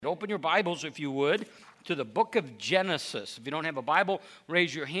Open your Bibles, if you would, to the book of Genesis. If you don't have a Bible,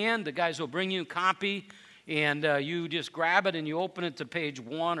 raise your hand. The guys will bring you a copy, and you just grab it and you open it to page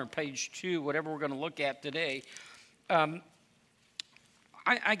 1 or page 2, whatever we're going to look at today. I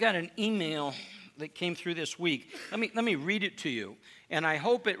got an email that came through this week. Let me read it to you, and I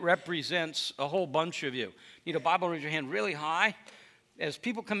hope it represents a whole bunch of you. Need a Bible? Raise your hand really high. As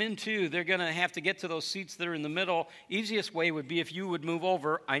people come in too, they're going to have to get to those seats that are in the middle. Easiest way would be if you would move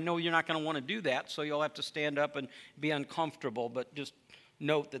over. I know you're not going to want to do that, so you'll have to stand up and be uncomfortable, but just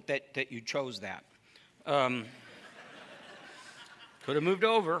note that you chose that. Could have moved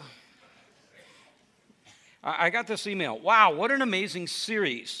over. I got this email. Wow, what an amazing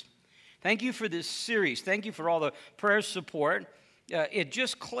series. Thank you for this series. Thank you for all the prayer support. It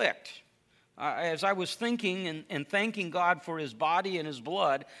just clicked. As I was thinking and thanking God for his body and his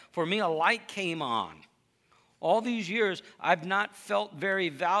blood, for me a light came on. All these years, I've not felt very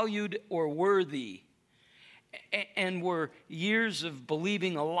valued or worthy, and were years of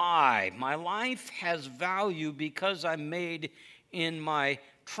believing a lie. My life has value because I'm made in my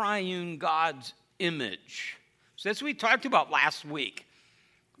triune God's image. So that's what we talked about last week.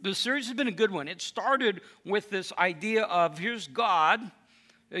 The series has been a good one. It started with this idea of here's God.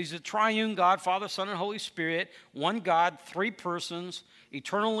 He's a triune God, Father, Son, and Holy Spirit. One God, three persons,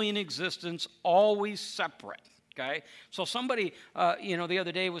 eternally in existence, always separate. Okay? So somebody, the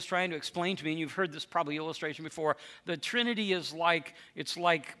other day was trying to explain to me, and you've heard this probably illustration before, the Trinity is like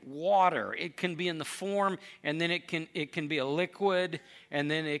water. It can be in the form, and then it can be a liquid, and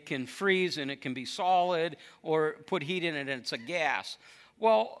then it can freeze, and it can be solid, or put heat in it, and it's a gas.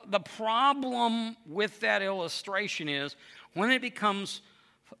 Well, the problem with that illustration is when it becomes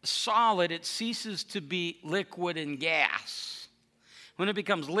solid, it ceases to be liquid and gas. When it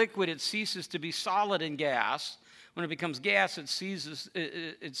becomes liquid, it ceases to be solid and gas. When it becomes gas, it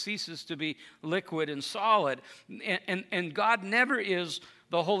ceases to be liquid and solid. And God never is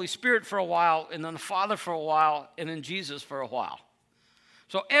the Holy Spirit for a while, and then the Father for a while, and then Jesus for a while.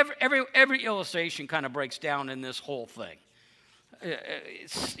 So every illustration kind of breaks down in this whole thing.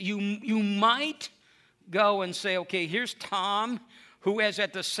 You might go and say, okay, here's Tom, who is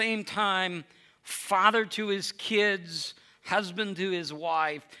at the same time father to his kids, husband to his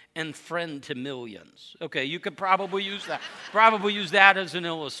wife, and friend to millions. Okay, you could probably use that. Probably use that as an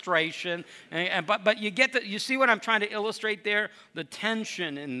illustration. But you get you see what I'm trying to illustrate there? The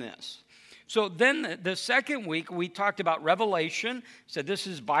tension in this. So then the second week we talked about Revelation. Said this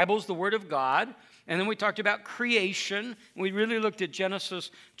is Bible's the Word of God. And then we talked about creation. We really looked at Genesis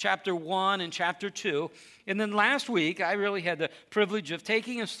chapter 1 and chapter 2. And then last week, I really had the privilege of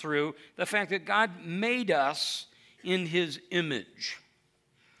taking us through the fact that God made us in his image.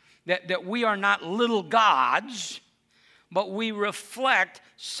 That we are not little gods, but we reflect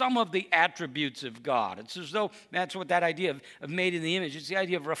some of the attributes of God. It's as though that's what that idea of made in the image. It's the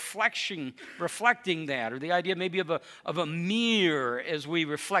idea of reflecting that, or the idea maybe of a mirror as we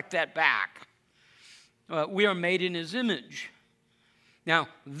reflect that back. We are made in his image. Now,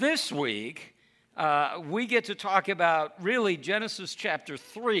 this week, we get to talk about really Genesis chapter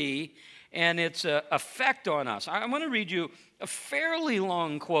 3 and its effect on us. I want to read you a fairly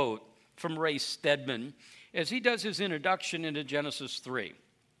long quote from Ray Stedman as he does his introduction into Genesis 3.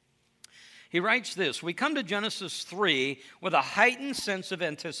 He writes this: we come to Genesis 3 with a heightened sense of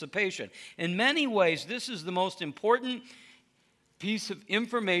anticipation. In many ways, this is the most important piece of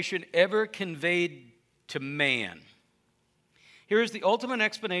information ever conveyed to man. Here is the ultimate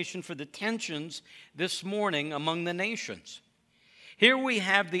explanation for the tensions this morning among the nations. Here we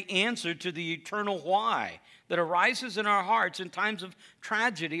have the answer to the eternal why that arises in our hearts in times of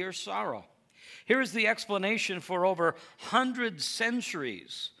tragedy or sorrow. Here is the explanation for over 100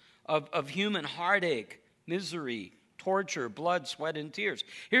 centuries of human heartache, misery, torture, blood, sweat, and tears.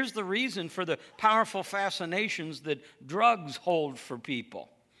 Here's the reason for the powerful fascinations that drugs hold for people,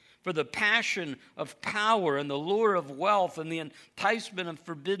 for the passion of power and the lure of wealth and the enticement of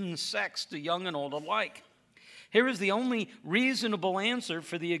forbidden sex to young and old alike. Here is the only reasonable answer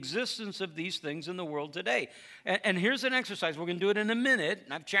for the existence of these things in the world today. And here's an exercise. We're going to do it in a minute.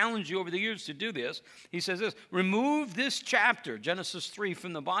 And I've challenged you over the years to do this. He says this: remove this chapter, Genesis 3,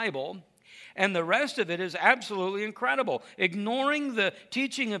 from the Bible, and the rest of it is absolutely incredible. Ignoring the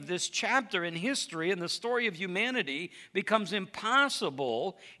teaching of this chapter in history and the story of humanity becomes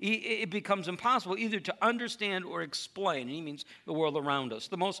impossible. It becomes impossible either to understand or explain. And he means the world around us.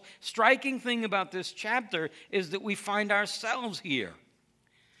 The most striking thing about this chapter is that we find ourselves here.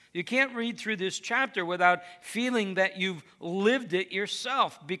 You can't read through this chapter without feeling that you've lived it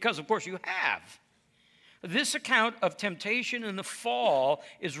yourself, because, of course, you have. This account of temptation and the fall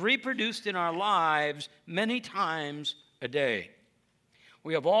is reproduced in our lives many times a day.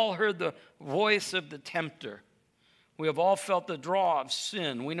 We have all heard the voice of the tempter. We have all felt the draw of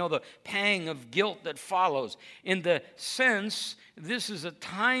sin. We know the pang of guilt that follows. In the sense, this is a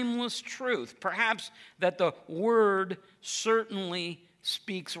timeless truth, perhaps that the Word certainly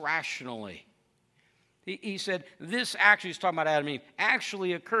speaks rationally. He said, this actually, he's talking about Adam and Eve,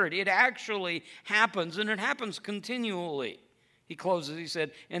 actually occurred. It actually happens, and it happens continually. He closes, he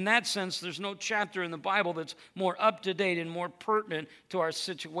said, in that sense, there's no chapter in the Bible that's more up-to-date and more pertinent to our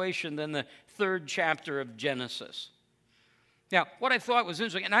situation than the 3rd chapter of Genesis. Now, what I thought was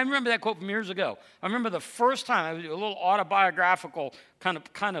interesting, and I remember that quote from years ago. I remember the first time, I was a little autobiographical,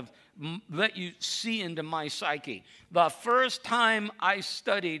 kind of let you see into my psyche. The first time I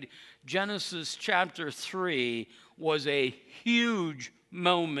studied Genesis chapter 3 was a huge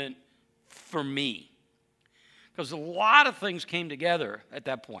moment for me. Because a lot of things came together at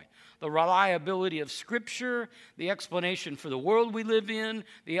that point. The reliability of Scripture, the explanation for the world we live in,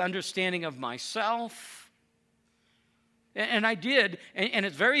 the understanding of myself. And I did, and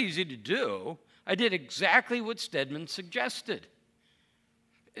it's very easy to do, I did exactly what Stedman suggested.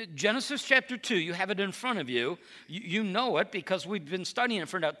 Genesis chapter 2, you have it in front of you. You know it because we've been studying it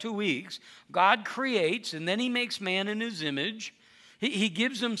for about 2 weeks. God creates, and then he makes man in his image. He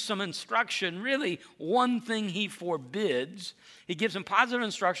gives him some instruction, really one thing he forbids. He gives him positive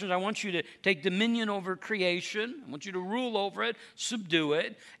instructions. I want you to take dominion over creation. I want you to rule over it, subdue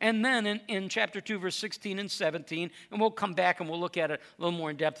it. And then in chapter 2, verse 16 and 17, and we'll come back and we'll look at it a little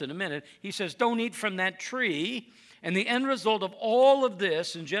more in depth in a minute, he says, don't eat from that tree. And the end result of all of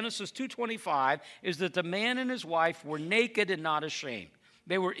this in Genesis 2:25 is that the man and his wife were naked and not ashamed.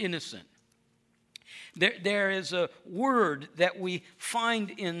 They were innocent. There is a word that we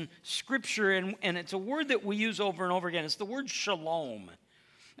find in Scripture, and it's a word that we use over and over again. It's the word shalom.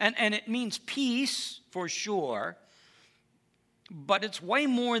 And it means peace, for sure, but it's way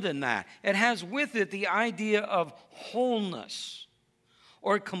more than that. It has with it the idea of wholeness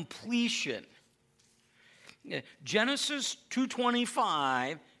or completion. Genesis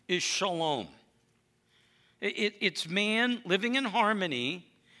 2:25 is shalom. It's man living in harmony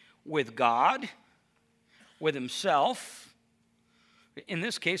with God, with himself, in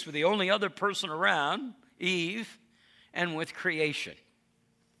this case with the only other person around, Eve, and with creation.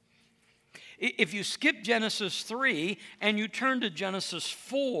 If you skip Genesis 3 and you turn to Genesis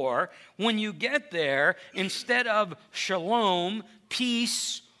 4, when you get there, instead of shalom,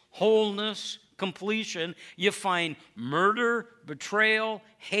 peace, wholeness, completion, you find murder, betrayal,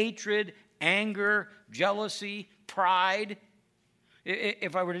 hatred, anger, jealousy, pride.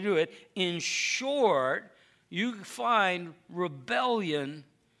 If I were to do it, in short, you find rebellion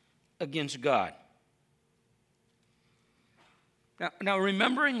against God. Now,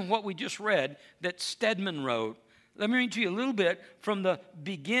 remembering what we just read that Stedman wrote, let me read to you a little bit from the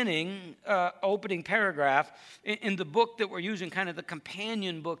beginning, opening paragraph in the book that we're using, kind of the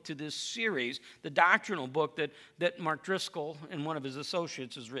companion book to this series, the doctrinal book that Mark Driscoll and one of his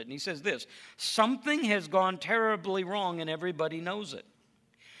associates has written. He says this: something has gone terribly wrong and everybody knows it.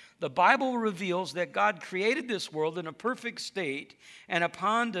 The Bible reveals that God created this world in a perfect state, and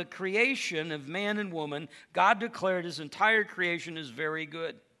upon the creation of man and woman, God declared his entire creation is very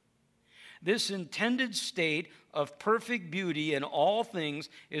good. This intended state of perfect beauty in all things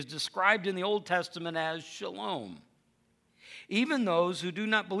is described in the Old Testament as shalom. Even those who do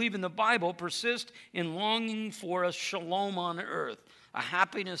not believe in the Bible persist in longing for a shalom on earth, a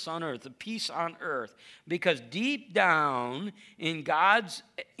happiness on earth, a peace on earth, because deep down in God's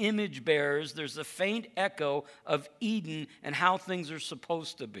image bearers, there's a faint echo of Eden and how things are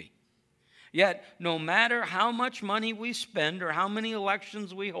supposed to be. Yet, no matter how much money we spend or how many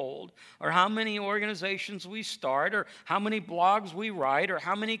elections we hold or how many organizations we start or how many blogs we write or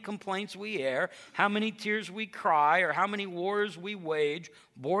how many complaints we air, how many tears we cry or how many wars we wage,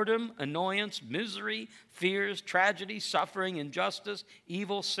 boredom, annoyance, misery, fears, tragedy, suffering, injustice,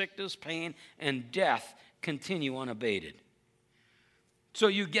 evil, sickness, pain, and death continue unabated. So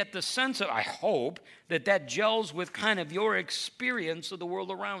you get the sense of, I hope, that gels with kind of your experience of the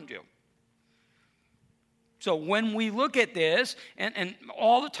world around you. So when we look at this, and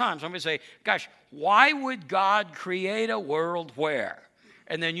all the time somebody say, gosh, why would God create a world where?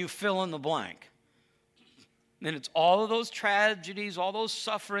 And then you fill in the blank. And it's all of those tragedies, all those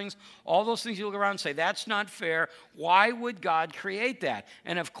sufferings, all those things you look around and say, that's not fair. Why would God create that?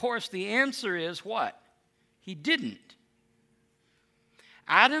 And of course the answer is what? He didn't.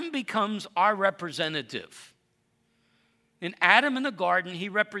 Adam becomes our representative. In Adam in the garden, he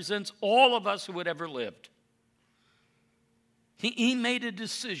represents all of us who had ever lived. He made a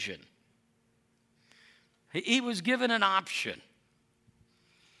decision. He was given an option.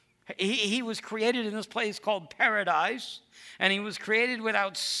 He was created in this place called paradise, and he was created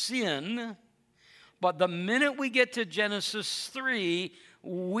without sin. But the minute we get to Genesis 3,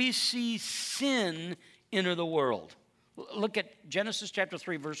 we see sin enter the world. Look at Genesis chapter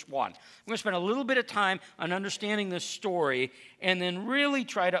 3, verse 1. We're going to spend a little bit of time on understanding this story and then really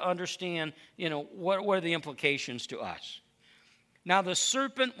try to understand, what are the implications to us. Now, the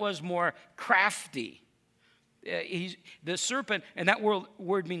serpent was more crafty. The serpent, and that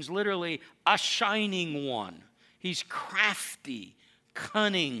word means literally a shining one. He's crafty,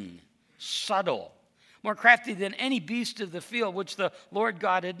 cunning, subtle. More crafty than any beast of the field which the Lord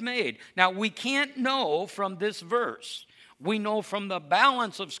God had made. Now, we can't know from this verse. We know from the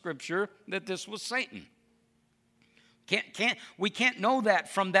balance of Scripture that this was Satan. We can't know that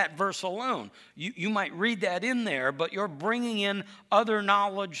from that verse alone. You might read that in there, but you're bringing in other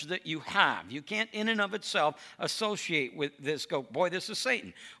knowledge that you have. You can't in and of itself associate with this, go, boy, this is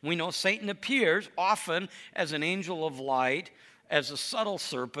Satan. We know Satan appears often as an angel of light, as a subtle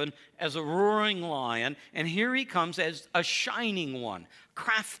serpent, as a roaring lion, and here he comes as a shining one,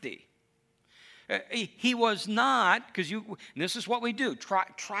 crafty. He was not, because this is what we do,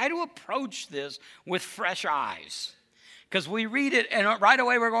 try to approach this with fresh eyes. Because we read it, and right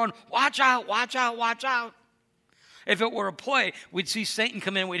away we're going, watch out, watch out, watch out. If it were a play, we'd see Satan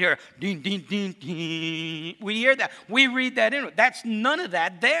come in, we'd hear, ding, ding, ding, ding. We hear that. We read that in. That's none of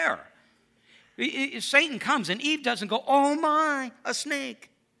that there. Satan comes, and Eve doesn't go, oh my, a snake.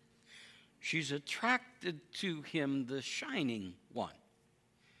 She's attracted to him, the shining one.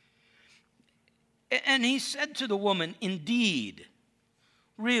 And he said to the woman, indeed,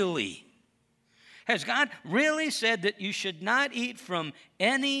 really, has God really said that you should not eat from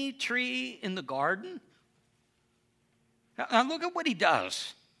any tree in the garden? Now look at what he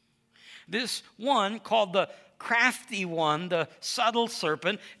does. This one called the crafty one, the subtle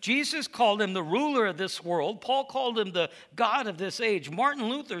serpent. Jesus called him the ruler of this world. Paul called him the God of this age. Martin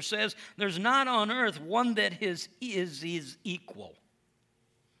Luther says there's not on earth one that is his equal.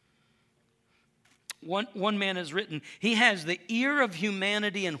 One man has written, he has the ear of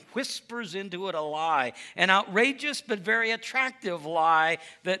humanity and whispers into it a lie, an outrageous but very attractive lie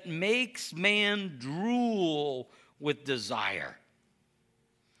that makes man drool with desire.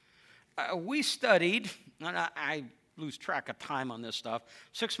 We studied, and I lose track of time on this stuff,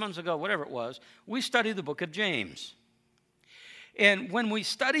 6 months ago, whatever it was, we studied the book of James. And when we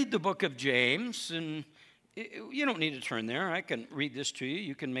studied the book of James, and you don't need to turn there. I can read this to you.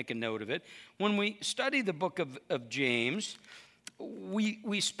 You can make a note of it. When we study the book of James,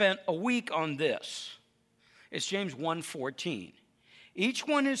 we spent a week on this. It's James 1:14. Each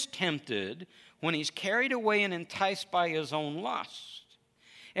one is tempted when he's carried away and enticed by his own lust.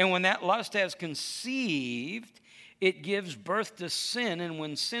 And when that lust has conceived, it gives birth to sin. And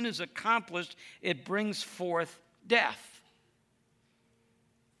when sin is accomplished, it brings forth death.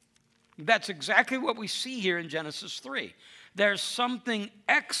 That's exactly what we see here in Genesis 3. There's something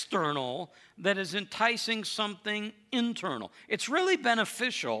external that is enticing something internal. It's really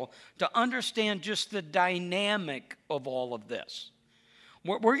beneficial to understand just the dynamic of all of this.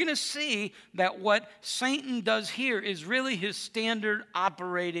 We're going to see that what Satan does here is really his standard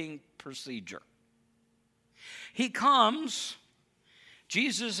operating procedure. He comes,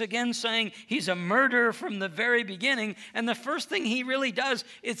 Jesus again saying he's a murderer from the very beginning, and the first thing he really does,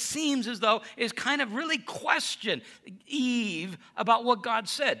 it seems as though, is kind of really question Eve about what God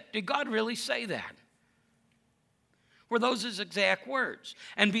said. Did God really say that? Were those his exact words?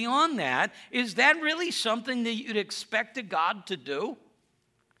 And beyond that, is that really something that you'd expect a God to do?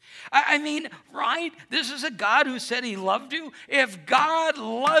 I mean, right? This is a God who said he loved you. If God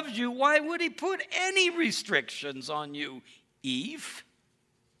loves you, why would he put any restrictions on you, Eve?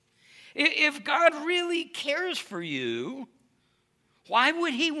 If God really cares for you, why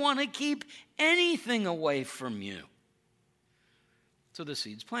would he want to keep anything away from you? So the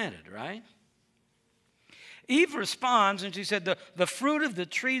seed's planted, right? Eve responds and she said, the fruit of the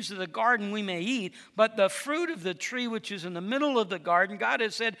trees of the garden we may eat, but the fruit of the tree which is in the middle of the garden, God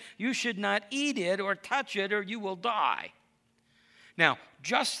has said, you should not eat it or touch it or you will die. Now,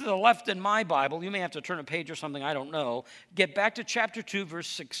 just to the left in my Bible, you may have to turn a page or something, I don't know. Get back to chapter 2, verse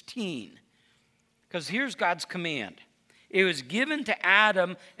 16. Because here's God's command. It was given to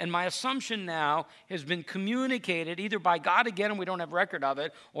Adam, and my assumption now has been communicated either by God again, and we don't have record of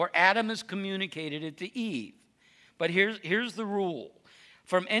it, or Adam has communicated it to Eve. But here's the rule.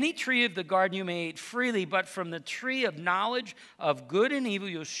 From any tree of the garden you may eat freely, but from the tree of knowledge of good and evil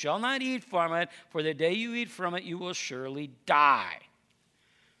you shall not eat from it, for the day you eat from it you will surely die.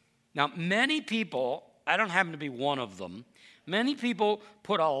 Now, many people, I don't happen to be one of them, many people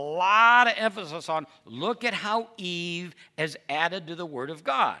put a lot of emphasis on, look at how Eve has added to the Word of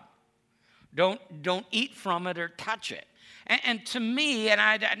God. Don't eat from it or touch it. And to me,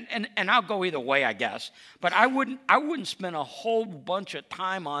 and I'll go either way, I guess, but I wouldn't spend a whole bunch of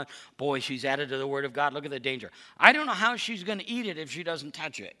time on, boy, she's added to the Word of God, look at the danger. I don't know how she's going to eat it if she doesn't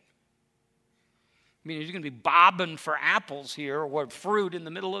touch it. I mean, she's going to be bobbing for apples here or fruit in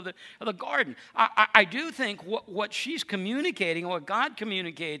the middle of the garden. I do think what she's communicating, what God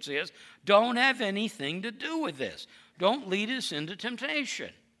communicates is, don't have anything to do with this. Don't lead us into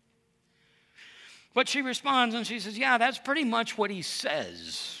temptation. But she responds and she says, yeah, that's pretty much what he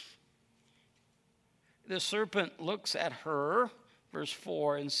says. The serpent looks at her, verse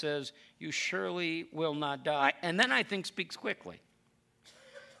 4, and says, you surely will not die. And then I think speaks quickly.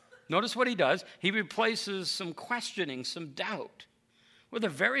 Notice what he does. He replaces some questioning, some doubt, with a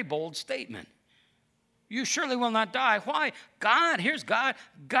very bold statement. You surely will not die. Why? Here's God.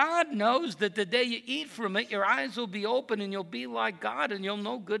 God knows that the day you eat from it, your eyes will be open and you'll be like God and you'll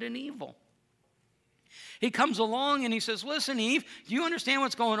know good and evil. He comes along and he says, listen, Eve, do you understand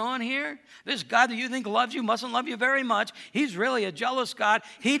what's going on here? This God that you think loves you mustn't love you very much. He's really a jealous God.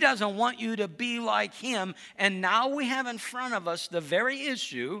 He doesn't want you to be like him. And now we have in front of us the very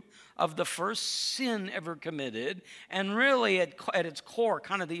issue of the first sin ever committed, and really at its core,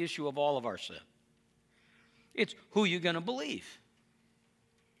 kind of the issue of all of our sin. It's who you're going to believe.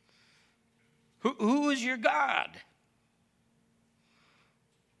 Who is your God?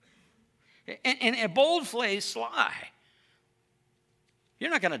 And a bold-faced lie. You're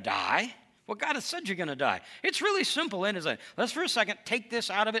not going to die. Well, God has said you're going to die. It's really simple, isn't it? Let's for a second take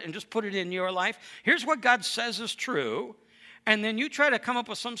this out of it and just put it in your life. Here's what God says is true. And then you try to come up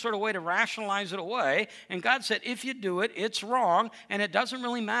with some sort of way to rationalize it away. And God said, if you do it, it's wrong. And it doesn't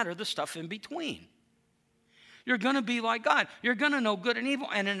really matter the stuff in between. You're going to be like God. You're going to know good and evil.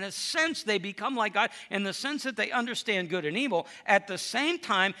 And in a sense, they become like God in the sense that they understand good and evil. At the same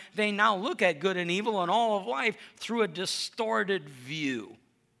time, they now look at good and evil and all of life through a distorted view.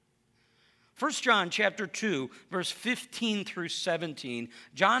 1 John chapter 2, verse 15 through 17,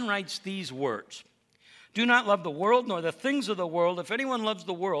 John writes these words. Do not love the world nor the things of the world. If anyone loves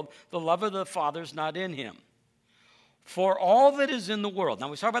the world, the love of the Father is not in him. For all that is in the world. Now,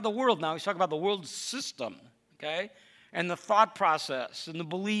 we talk about the world now. We talk about the world system. Okay? And the thought process and the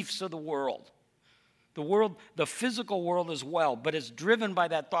beliefs of the world. The physical world as well, but it's driven by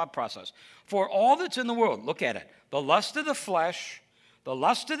that thought process. For all that's in the world, look at it, the lust of the flesh, the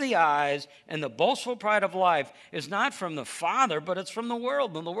lust of the eyes, and the boastful pride of life is not from the Father, but it's from the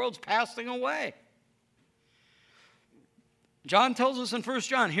world, and the world's passing away. John tells us in 1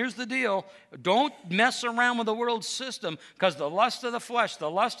 John, here's the deal. Don't mess around with the world system, because the lust of the flesh, the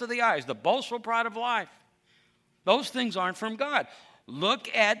lust of the eyes, the boastful pride of life, those things aren't from God. Look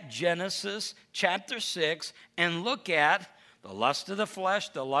at Genesis chapter 6 and look at the lust of the flesh,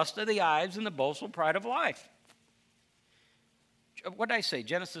 the lust of the eyes, and the boastful pride of life. What did I say,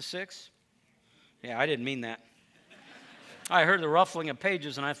 Genesis 6? Yeah, I didn't mean that. I heard the ruffling of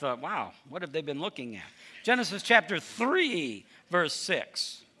pages and I thought, wow, what have they been looking at? Genesis chapter 3, verse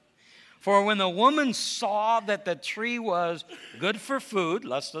 6. For when the woman saw that the tree was good for food,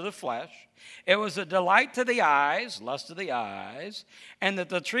 lust of the flesh, it was a delight to the eyes, lust of the eyes, and that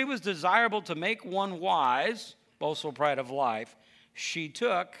the tree was desirable to make one wise, boastful pride of life, she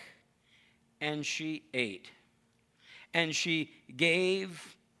took and she ate. And she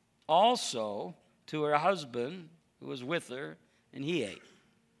gave also to her husband who was with her, and he ate.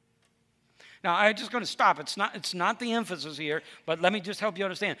 Now, I'm just going to stop. It's not the emphasis here, but let me just help you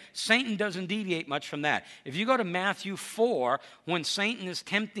understand. Satan doesn't deviate much from that. If you go to Matthew 4, when Satan is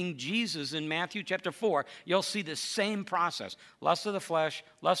tempting Jesus in Matthew chapter 4, you'll see the same process. Lust of the flesh,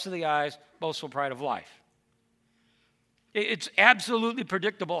 lust of the eyes, boastful pride of life. It's absolutely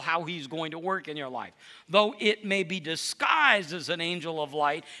predictable how he's going to work in your life. Though it may be disguised as an angel of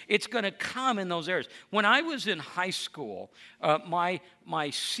light, it's going to come in those areas. When I was in high school, my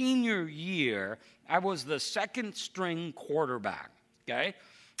senior year, I was the second string quarterback, okay?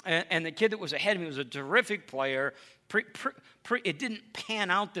 And the kid that was ahead of me was a terrific player. It didn't pan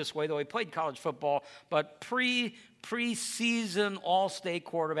out this way, though he played college football, but preseason all-state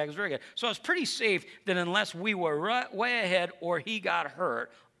quarterback was very good. So I was pretty safe that unless we were way ahead or he got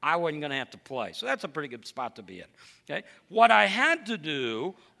hurt, I wasn't going to have to play. So that's a pretty good spot to be in. Okay? What I had to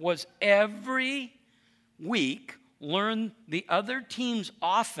do was every week learn the other team's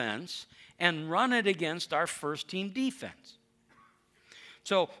offense and run it against our first team defense.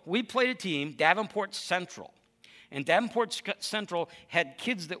 So we played a team, Davenport Central. And Davenport Central had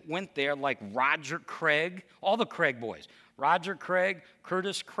kids that went there like Roger Craig, all the Craig boys. Roger Craig,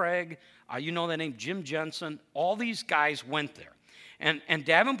 Curtis Craig, you know the name, Jim Jensen. All these guys went there. And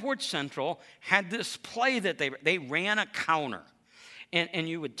Davenport Central had this play that they ran a counter. And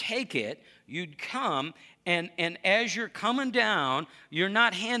you would take it, you'd come, and as you're coming down, you're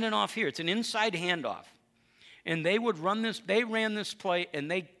not handing off here. It's an inside handoff. And they ran this play, and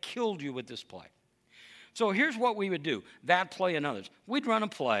they killed you with this play. So here's what we would do, that play and others. We'd run a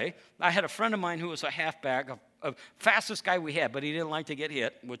play. I had a friend of mine who was a halfback, a fastest guy we had, but he didn't like to get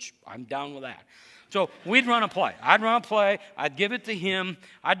hit, which I'm down with that. So we'd run a play. I'd run a play. I'd give it to him.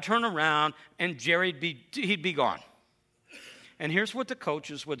 I'd turn around, and Jerry'd be gone. And here's what the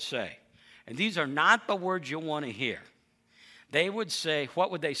coaches would say. And these are not the words you want to hear. They would say,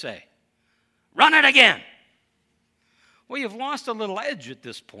 what would they say? Run it again. Well, you've lost a little edge at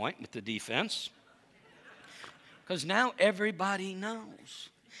this point with the defense. Because now everybody knows.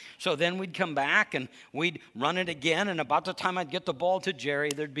 So then we'd come back and we'd run it again. And about the time I'd get the ball to Jerry,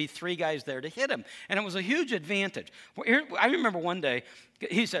 there'd be 3 guys there to hit him. And it was a huge advantage. I remember one day,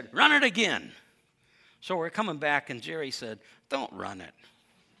 he said, run it again. So we're coming back and Jerry said, don't run it.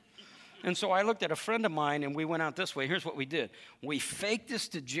 And so I looked at a friend of mine and we went out this way. Here's what we did. We faked this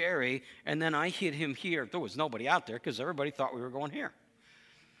to Jerry and then I hit him here. There was nobody out there because everybody thought we were going here.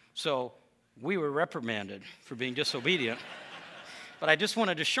 So we were reprimanded for being disobedient. But I just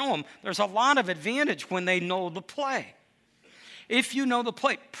wanted to show them there's a lot of advantage when they know the play. If you know the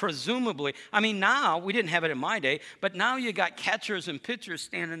play, presumably, now, we didn't have it in my day, but now you got catchers and pitchers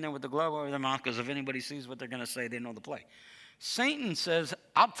standing there with the glove over their mouth because if anybody sees what they're going to say, they know the play. Satan says,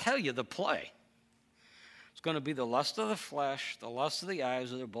 I'll tell you the play. It's going to be the lust of the flesh, the lust of the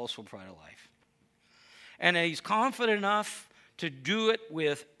eyes, or the boastful pride of life. And he's confident enough to do it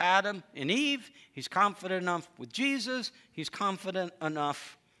with Adam and Eve. He's confident enough with Jesus. He's confident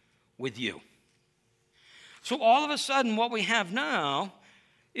enough with you. So all of a sudden, what we have now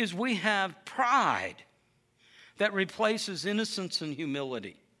is we have pride that replaces innocence and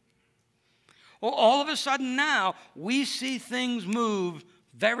humility. Well, all of a sudden now, we see things move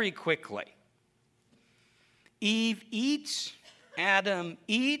very quickly. Eve eats, Adam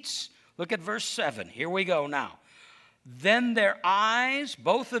eats. Look at verse 7. Here we go now. Then their eyes,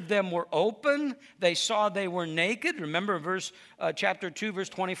 both of them were open. They saw they were naked. Remember chapter 2, verse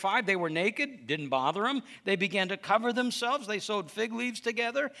 25. They were naked. Didn't bother them. They began to cover themselves. They sewed fig leaves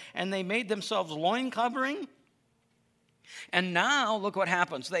together, and they made themselves loin covering. And now, look what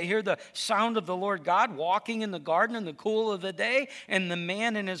happens. They hear the sound of the Lord God walking in the garden in the cool of the day, and the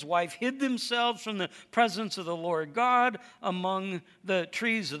man and his wife hid themselves from the presence of the Lord God among the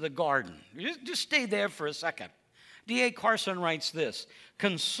trees of the garden. Just stay there for a second. D.A. Carson writes this,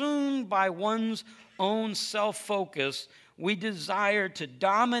 consumed by one's own self-focus, we desire to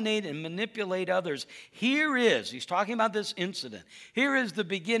dominate and manipulate others. He's talking about this incident. Here is the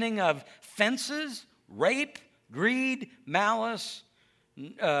beginning of fences, rape, greed, malice,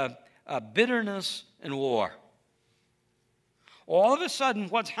 bitterness, and war. All of a sudden,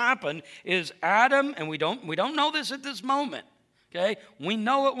 what's happened is Adam, and we don't know this at this moment, okay? We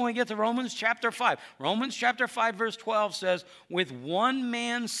know it when we get to Romans chapter 5. Romans chapter 5, verse 12 says, with one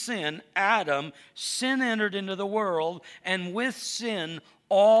man's sin, Adam, sin entered into the world, and with sin,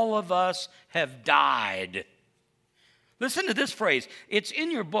 all of us have died. Listen to this phrase. It's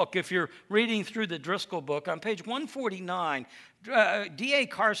in your book if you're reading through the Driscoll book. On page 149, D.A.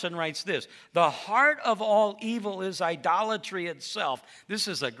 Carson writes this, the heart of all evil is idolatry itself. This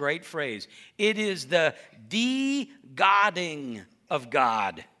is a great phrase. It is the de-godding of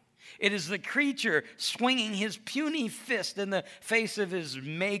God. It is the creature swinging his puny fist in the face of his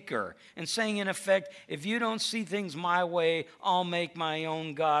maker and saying, in effect, if you don't see things my way, I'll make my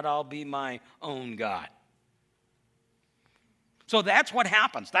own God. I'll be my own God. So that's what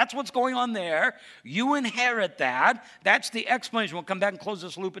happens. That's what's going on there. You inherit that. That's the explanation. We'll come back and close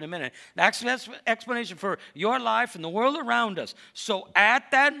this loop in a minute. That's the explanation for your life and the world around us. So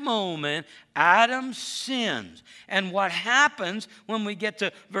at that moment, Adam sins. And what happens when we get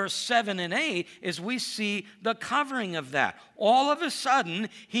to verse 7 and 8 is we see the covering of that. All of a sudden,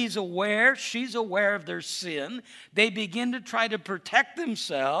 she's aware of their sin. They begin to try to protect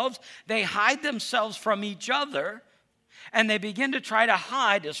themselves. They hide themselves from each other. And they begin to try to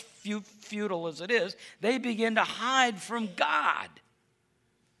hide, as futile as it is, they begin to hide from God.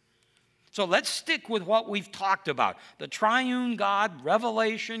 So let's stick with what we've talked about. The triune God,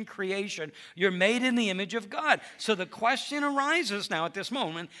 revelation, creation. You're made in the image of God. So the question arises now at this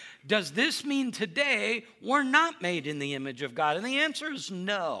moment, does this mean today we're not made in the image of God? And the answer is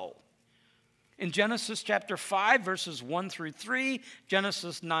no. In Genesis chapter 5, verses 1 through 3,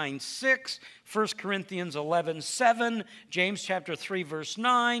 Genesis 9, 6, 1 Corinthians 11, 7, James chapter 3, verse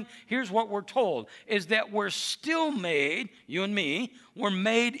 9, here's what we're told, is that we're still made, you and me, we're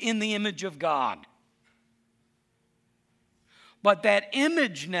made in the image of God. But that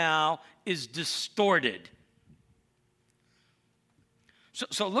image now is distorted.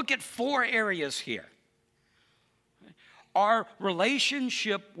 So look at 4 areas here. Our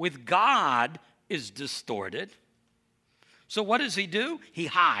relationship with God is distorted. So what does he do? He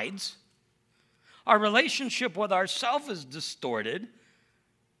hides. Our relationship with ourselves is distorted.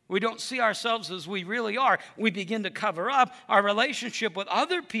 We don't see ourselves as we really are. We begin to cover up. Our relationship with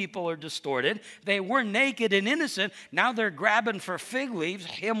other people are distorted. They were naked and innocent. Now they're grabbing for fig leaves.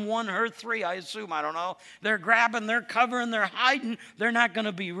 Him 1, her 3, I assume. I don't know. They're grabbing, they're covering, they're hiding. They're not going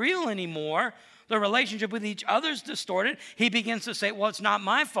to be real anymore. The relationship with each other's distorted. He begins to say, well, it's not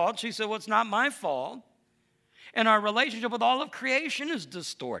my fault. She said, well, it's not my fault. And our relationship with all of creation is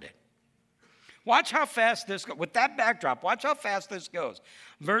distorted. Watch how fast this goes. With that backdrop, watch how fast this goes.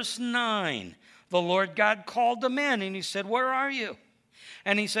 Verse 9, the Lord God called the man, and he said, where are you?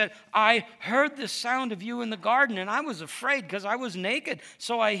 And he said, I heard the sound of you in the garden, and I was afraid because I was naked,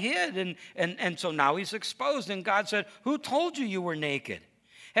 so I hid. And so now he's exposed. And God said, who told you you were naked?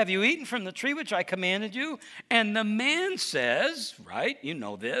 Have you eaten from the tree which I commanded you? And the man says, right, you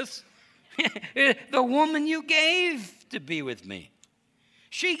know this, the woman you gave to be with me.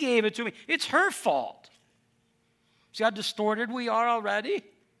 She gave it to me. It's her fault. See how distorted we are already?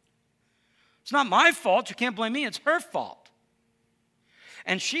 It's not my fault. You can't blame me. It's her fault.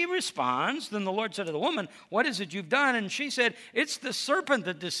 And she responds, then the Lord said to the woman, what is it you've done? And she said, it's the serpent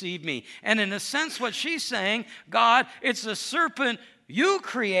that deceived me. And in a sense, what she's saying, God, it's the serpent you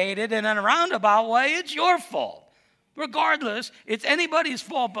created, and in a roundabout way, it's your fault. Regardless, it's anybody's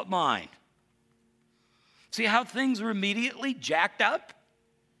fault but mine. See how things are immediately jacked up?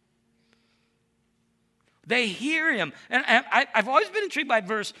 They hear him. And I've always been intrigued by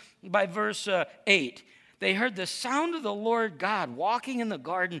verse 8. They heard the sound of the Lord God walking in the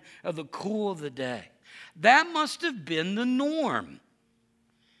garden of the cool of the day. That must have been the norm.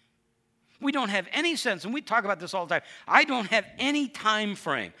 We don't have any sense, and we talk about this all the time. I don't have any time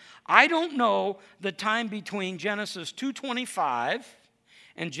frame. I don't know the time between Genesis 2:25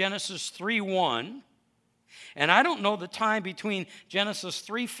 and Genesis 3:1. And I don't know the time between Genesis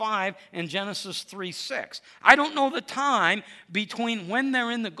 3:5 and Genesis 3:6. I don't know the time between when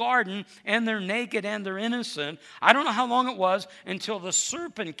they're in the garden and they're naked and they're innocent. I don't know how long it was until the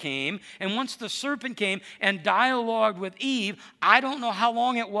serpent came. And once the serpent came and dialogued with Eve, I don't know how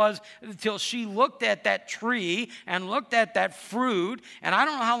long it was until she looked at that tree and looked at that fruit. And I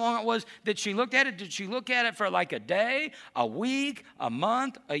don't know how long it was that she looked at it. Did she look at it for like a day, a week, a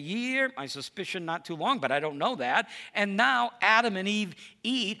month, a year? My suspicion, not too long, but I don't know that. And now Adam and Eve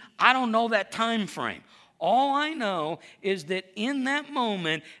eat. I don't know that time frame. All I know is that in that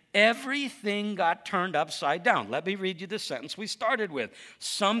moment, everything got turned upside down. Let me read you the sentence we started with.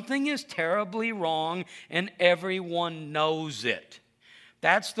 Something is terribly wrong, and everyone knows it.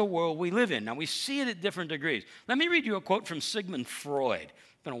 That's the world we live in. Now, we see it at different degrees. Let me read you a quote from Sigmund Freud.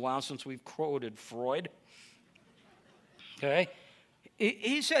 It's been a while since we've quoted Freud. Okay?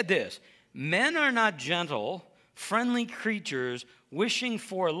 He said this, men are not gentle, friendly creatures wishing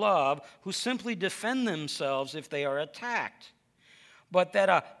for love who simply defend themselves if they are attacked. But that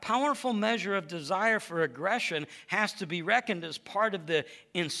a powerful measure of desire for aggression has to be reckoned as part of the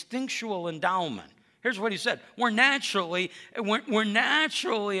instinctual endowment. Here's what he said. We're naturally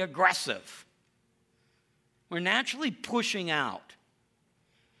aggressive. We're naturally pushing out.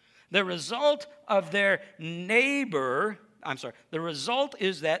 The result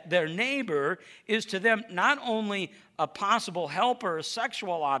is that their neighbor is to them not only a possible helper, a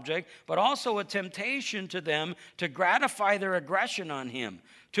sexual object, but also a temptation to them to gratify their aggression on him,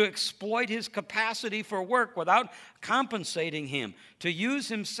 to exploit his capacity for work without compensating him, to use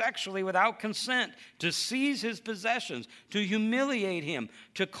him sexually without consent, to seize his possessions, to humiliate him,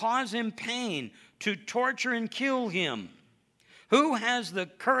 to cause him pain, to torture and kill him. Who has the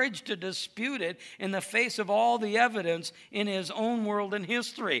courage to dispute it in the face of all the evidence in his own world and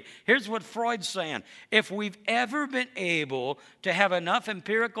history? Here's what Freud's saying. If we've ever been able to have enough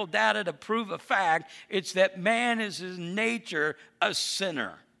empirical data to prove a fact, it's that man is in nature a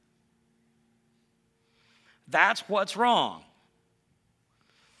sinner. That's what's wrong.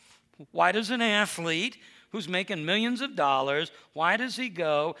 Why does an athlete who's making millions of dollars, why does he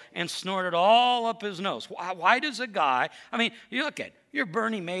go and snort it all up his nose? Why does a guy, I mean, you look at, you're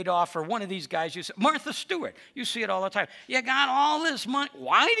Bernie Madoff or one of these guys, you see, Martha Stewart, you see it all the time. You got all this money.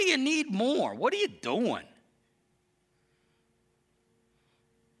 Why do you need more? What are you doing?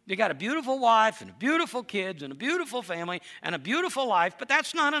 You got a beautiful wife and beautiful kids and a beautiful family and a beautiful life, but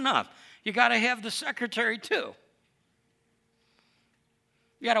that's not enough. You got to have the secretary too.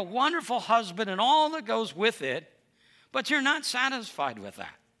 You got a wonderful husband and all that goes with it, but you're not satisfied with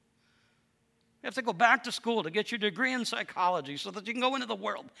that. You have to go back to school to get your degree in psychology so that you can go into the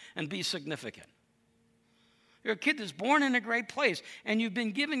world and be significant. You're a kid that's born in a great place, and you've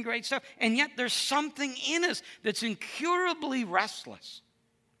been given great stuff, and yet there's something in us that's incurably restless.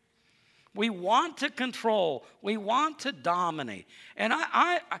 We want to control. We want to dominate. And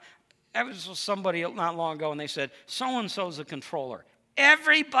I was with somebody not long ago, and they said, so-and-so is a controller.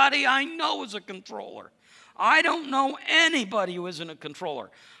 Everybody I know is a controller. I don't know anybody who isn't a controller.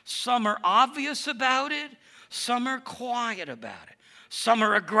 Some are obvious about it. Some are quiet about it. Some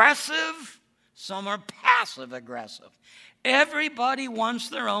are aggressive. Some are passive aggressive. Everybody wants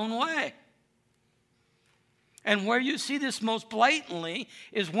their own way. And where you see this most blatantly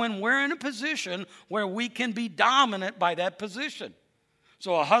is when we're in a position where we can be dominant by that position.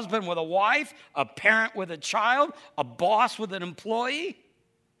 So a husband with a wife, a parent with a child, a boss with an employee.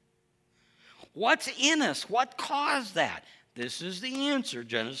 What's in us? What caused that? This is the answer,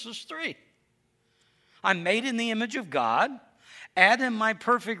 Genesis 3. I'm made in the image of God. Adam, my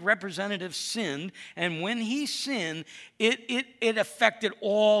perfect representative, sinned, and when he sinned, it affected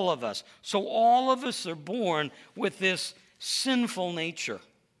all of us. So all of us are born with this sinful nature.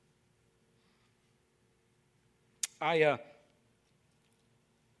 I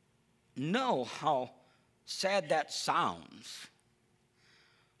know how sad that sounds.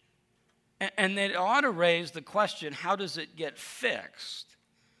 And it ought to raise the question, how does it get fixed?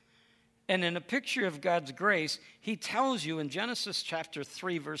 And in a picture of God's grace, he tells you in Genesis chapter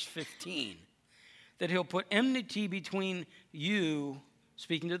 3, verse 15, that he'll put enmity between you,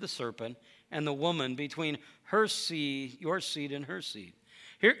 speaking to the serpent, and the woman, between her seed, your seed, and her seed.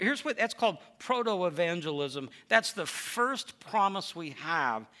 Here's what that's called proto-evangelism. That's the first promise we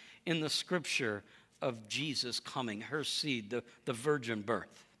have in the scripture of Jesus coming, her seed, the virgin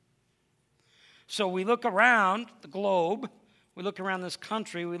birth. So we look around the globe, we look around this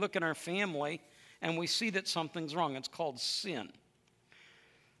country, we look at our family, and we see that something's wrong. It's called sin.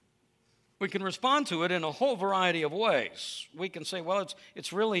 We can respond to it in a whole variety of ways. We can say, well,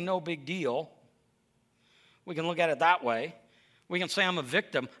 it's really no big deal. We can look at it that way. We can say I'm a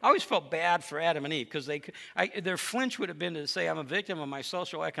victim. I always felt bad for Adam and Eve because their flinch would have been to say I'm a victim of my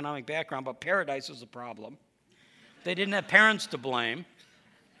socioeconomic background, but paradise is a problem. They didn't have parents to blame.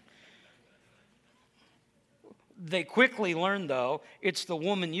 They quickly learned, though, it's the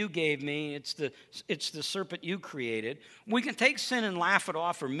woman you gave me, it's the serpent you created. We can take sin and laugh it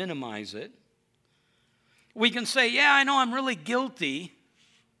off or minimize it. We can say, yeah, I know I'm really guilty,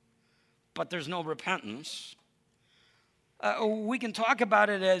 but there's no repentance. We can talk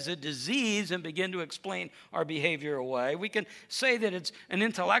about it as a disease and begin to explain our behavior away. We can say that it's an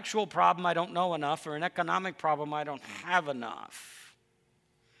intellectual problem, I don't know enough, or an economic problem, I don't have enough.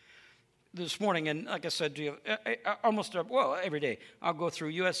 This morning, and like I said to you, every day, I'll go through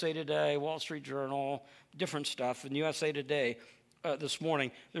USA Today, Wall Street Journal, different stuff. In USA Today this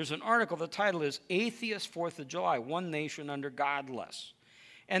morning, there's an article, the title is Atheist 4th of July, One Nation Under Godless.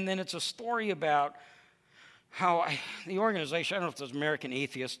 And then it's a story about how the organization, I don't know if it was American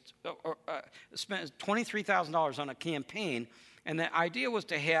Atheists, spent $23,000 on a campaign, and the idea was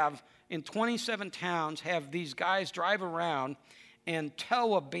to have, in 27 towns, have these guys drive around and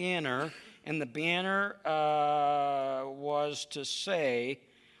tow a banner, and the banner was to say,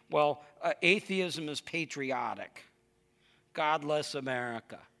 atheism is patriotic. God bless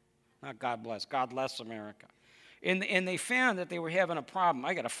America. Not God bless, God bless America. And they found that they were having a problem.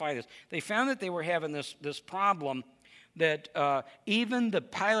 I got to find this. They found that they were having this problem that even the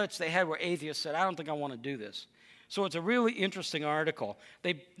pilots they had were atheists said, I don't think I want to do this. So it's a really interesting article.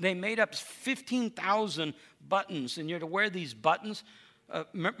 They made up 15,000 buttons, and you're to wear these buttons.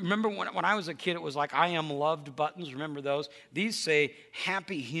 Remember when I was a kid, it was like I am loved buttons. Remember those? These say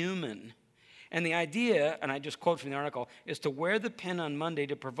happy human. And the idea, and I just quote from the article, is to wear the pin on Monday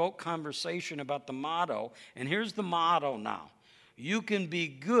to provoke conversation about the motto. And here's the motto now. You can be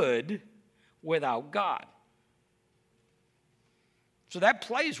good without God. So that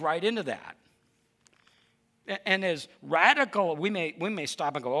plays right into that. And as radical, we may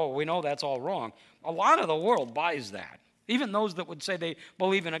stop and go, oh, we know that's all wrong. A lot of the world buys that. Even those that would say they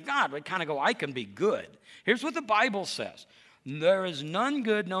believe in a God would kind of go, I can be good. Here's what the Bible says. There is none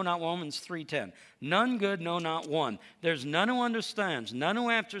good, no, not one. Romans 3:10. None good, no, not one. There's none who understands, none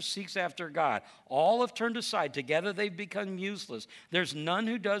who seeks after God. All have turned aside. Together they've become useless. There's none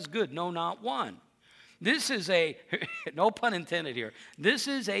who does good, no, not one. This is a, no pun intended here, this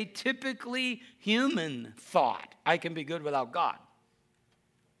is a typically human thought. I can be good without God.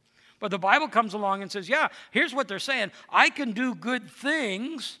 But the Bible comes along and says, yeah, here's what they're saying. I can do good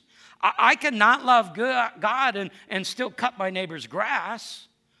things. I cannot love God and still cut my neighbor's grass.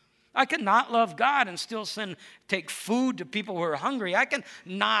 I cannot love God and still take food to people who are hungry. I can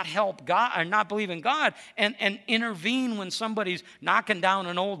not help God or not believe in God and intervene when somebody's knocking down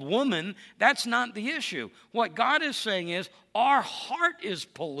an old woman. That's not the issue. What God is saying is our heart is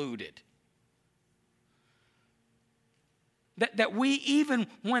polluted. That we, even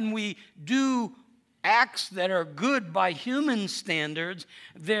when we do acts that are good by human standards,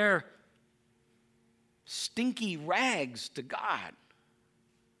 they're stinky rags to God.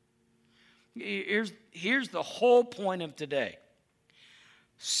 Here's the whole point of today.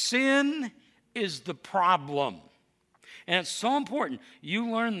 Sin is the problem. And it's so important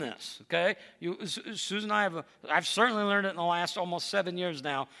you learn this, okay? Susan and I I've certainly learned it in the last almost 7 years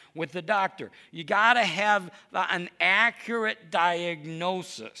now with the doctor. You got to have an accurate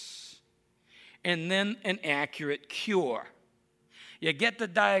diagnosis and then an accurate cure. You get the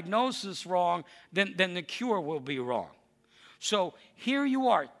diagnosis wrong, then the cure will be wrong. So here you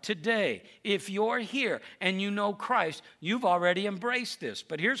are today. If you're here and you know Christ, you've already embraced this.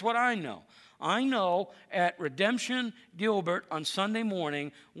 But here's what I know. I know at Redemption Gilbert on Sunday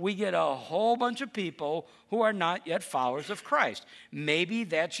morning, we get a whole bunch of people who are not yet followers of Christ. Maybe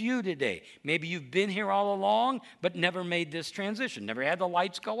that's you today. Maybe you've been here all along, but never made this transition, never had the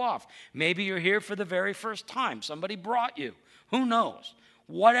lights go off. Maybe you're here for the very first time. Somebody brought you. Who knows?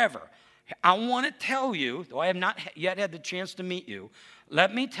 Whatever. I want to tell you, though I have not yet had the chance to meet you,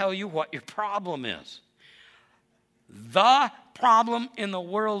 let me tell you what your problem is. The problem in the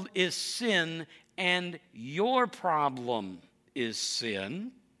world is sin, and your problem is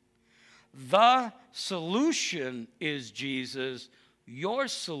sin. The solution is Jesus. Your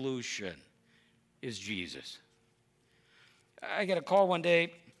solution is Jesus. I got a call one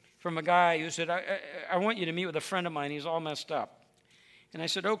day from a guy who said, I want you to meet with a friend of mine. He's all messed up. And I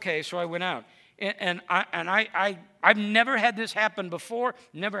said, okay, so I went out. And I've never had this happen before,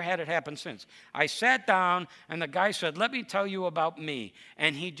 never had it happen since. I sat down, and the guy said, let me tell you about me.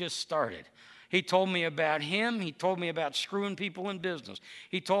 And he just started. He told me about him. He told me about screwing people in business.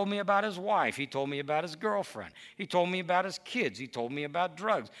 He told me about his wife. He told me about his girlfriend. He told me about his kids. He told me about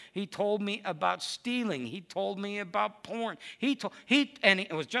drugs. He told me about stealing. He told me about porn. And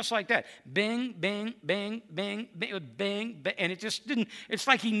it was just like that. Bing, bing, bing, bing, bing, bing, bing. And it just didn't, it's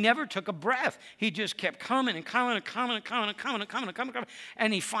like he never took a breath. He just kept coming and coming and coming and coming and coming and coming and coming and coming.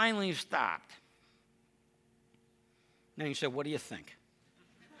 And he finally stopped. And he said, what do you think?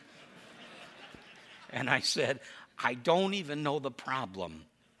 And I said, I don't even know the problem,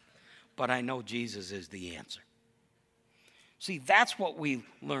 but I know Jesus is the answer. See, that's what we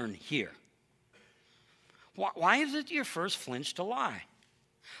learn here. Why is it your first flinch to lie?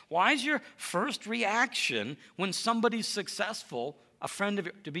 Why is your first reaction when somebody's successful, a friend of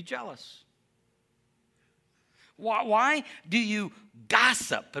yours, to be jealous? Why do you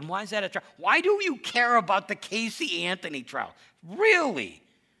gossip? And why is that a trial? Why do you care about the Casey Anthony trial? Really?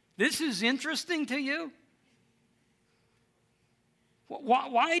 This is interesting to you?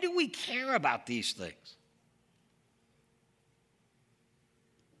 Why do we care about these things?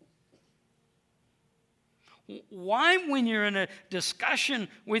 Why, when you're in a discussion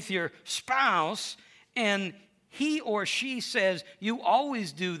with your spouse and he or she says, you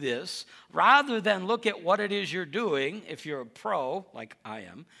always do this, rather than look at what it is you're doing, if you're a pro, like I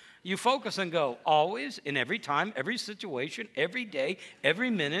am, you focus and go, always, in every time, every situation, every day, every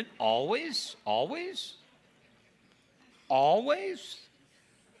minute, always, always, always?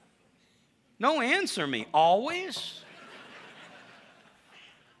 No, answer me, always?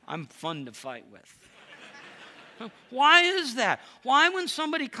 I'm fun to fight with. Why is that? Why, when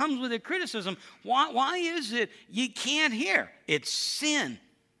somebody comes with a criticism, why is it you can't hear? It's sin.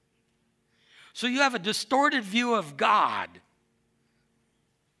 So you have a distorted view of God.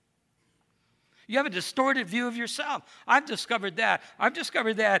 You have a distorted view of yourself. I've discovered that. I've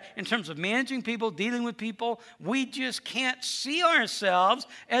discovered that in terms of managing people, dealing with people. We just can't see ourselves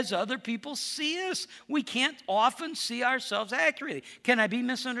as other people see us. We can't often see ourselves accurately. Can I be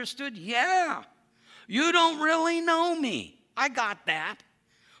misunderstood? Yeah. You don't really know me. I got that.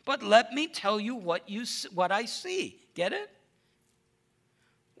 But let me tell you what I see. Get it?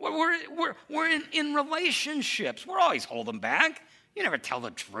 We're in relationships. We're always holding back. You never tell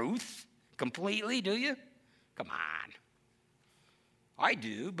the truth completely, do you? Come on. I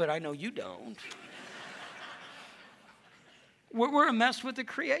do, but I know you don't. We're a mess with the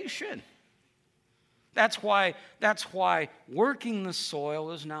creation. That's why working the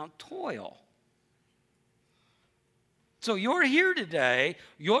soil is now toil. So you're here today.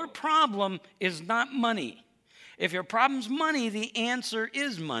 Your problem is not money. If your problem's money, the answer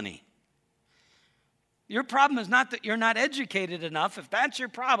is money. Your problem is not that you're not educated enough. If that's your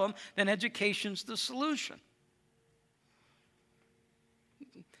problem, then education's the solution.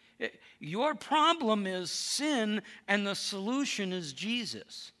 Your problem is sin, and the solution is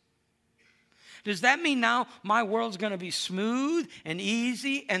Jesus. Does that mean now my world's going to be smooth and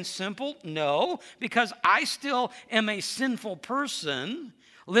easy and simple? No, because I still am a sinful person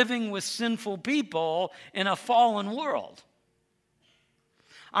living with sinful people in a fallen world.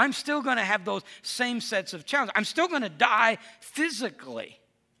 I'm still going to have those same sets of challenges. I'm still going to die physically.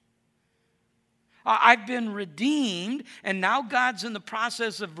 I've been redeemed, and now God's in the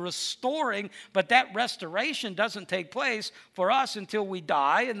process of restoring, but that restoration doesn't take place for us until we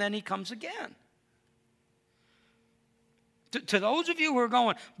die, and then he comes again. To those of you who are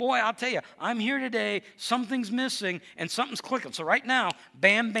going, boy, I'll tell you, I'm here today, something's missing, and something's clicking. So right now,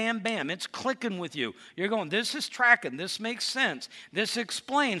 bam, bam, bam, it's clicking with you. You're going, this is tracking, this makes sense. This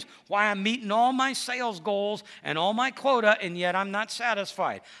explains why I'm meeting all my sales goals and all my quota, and yet I'm not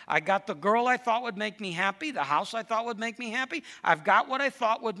satisfied. I got the girl I thought would make me happy, the house I thought would make me happy. I've got what I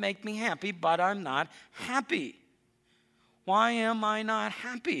thought would make me happy, but I'm not happy. Why am I not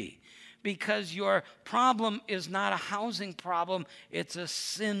happy? Because your problem is not a housing problem, it's a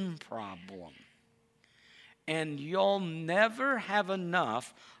sin problem. And you'll never have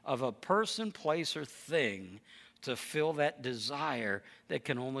enough of a person, place, or thing to fill that desire that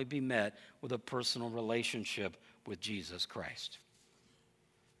can only be met with a personal relationship with Jesus Christ.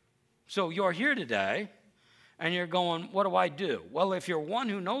 So you're here today, and you're going, what do I do? Well, if you're one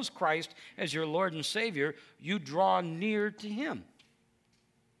who knows Christ as your Lord and Savior, you draw near to him.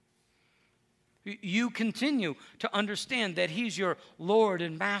 You continue to understand that he's your Lord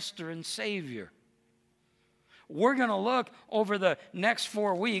and Master and Savior. We're going to look over the next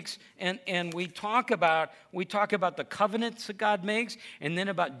 4 weeks, and we talk about the covenants that God makes, and then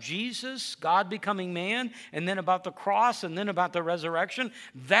about Jesus, God becoming man, and then about the cross, and then about the resurrection.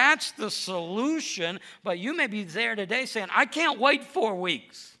 That's the solution, but you may be there today saying, I can't wait 4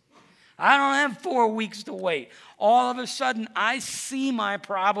 weeks. I don't have 4 weeks to wait. All of a sudden, I see my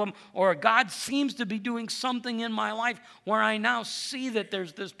problem, or God seems to be doing something in my life where I now see that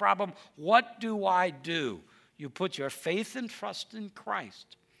there's this problem. What do I do? You put your faith and trust in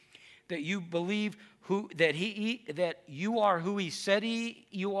Christ, that you believe that you are who he said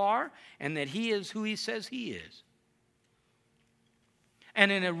you are, and that he is who he says he is. And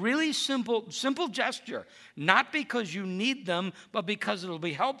in a really simple gesture, not because you need them, but because it'll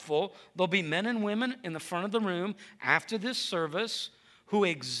be helpful, there'll be men and women in the front of the room after this service who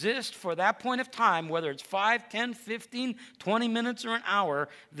exist for that point of time, whether it's 5, 10, 15, 20 minutes, or an hour.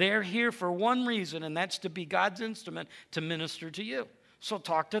 They're here for one reason, and that's to be God's instrument to minister to you. So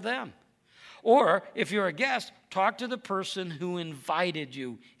talk to them. Or if you're a guest, talk to the person who invited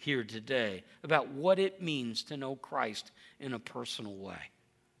you here today about what it means to know Christ in a personal way.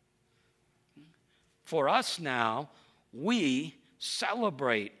 For us now, we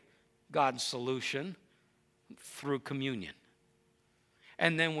celebrate God's solution through communion.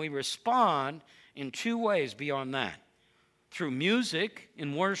 And then we respond in 2 ways beyond that. Through music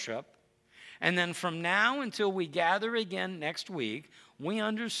in worship, and then from now until we gather again next week, we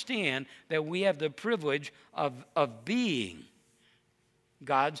understand that we have the privilege of being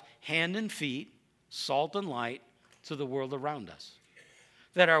God's hand and feet, salt and light to the world around us.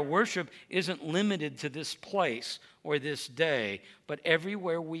 That our worship isn't limited to this place or this day, but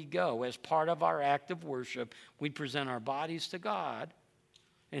everywhere we go, as part of our act of worship, we present our bodies to God,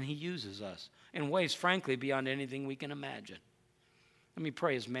 and he uses us in ways, frankly, beyond anything we can imagine. Let me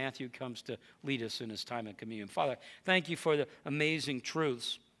pray as Matthew comes to lead us in his time of communion. Father, thank you for the amazing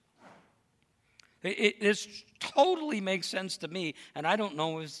truths. This totally makes sense to me, and I don't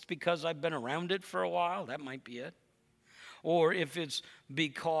know if it's because I've been around it for a while. That might be it. Or if it's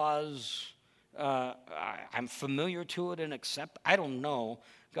because I'm familiar to it and accept. I don't know.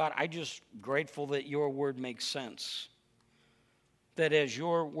 God, I'm just grateful that your word makes sense. That as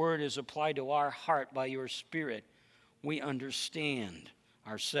your word is applied to our heart by your Spirit, we understand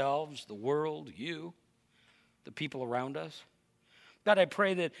ourselves, the world, you, the people around us. God, I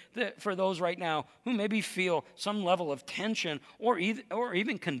pray that for those right now who maybe feel some level of tension or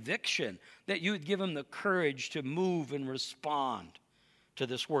even conviction, that you would give them the courage to move and respond to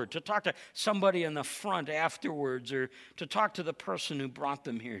this word, to talk to somebody in the front afterwards, or to talk to the person who brought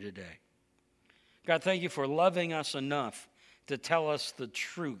them here today. God, thank you for loving us enough to tell us the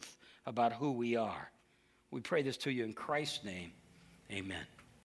truth about who we are. We pray this to you in Christ's name. Amen.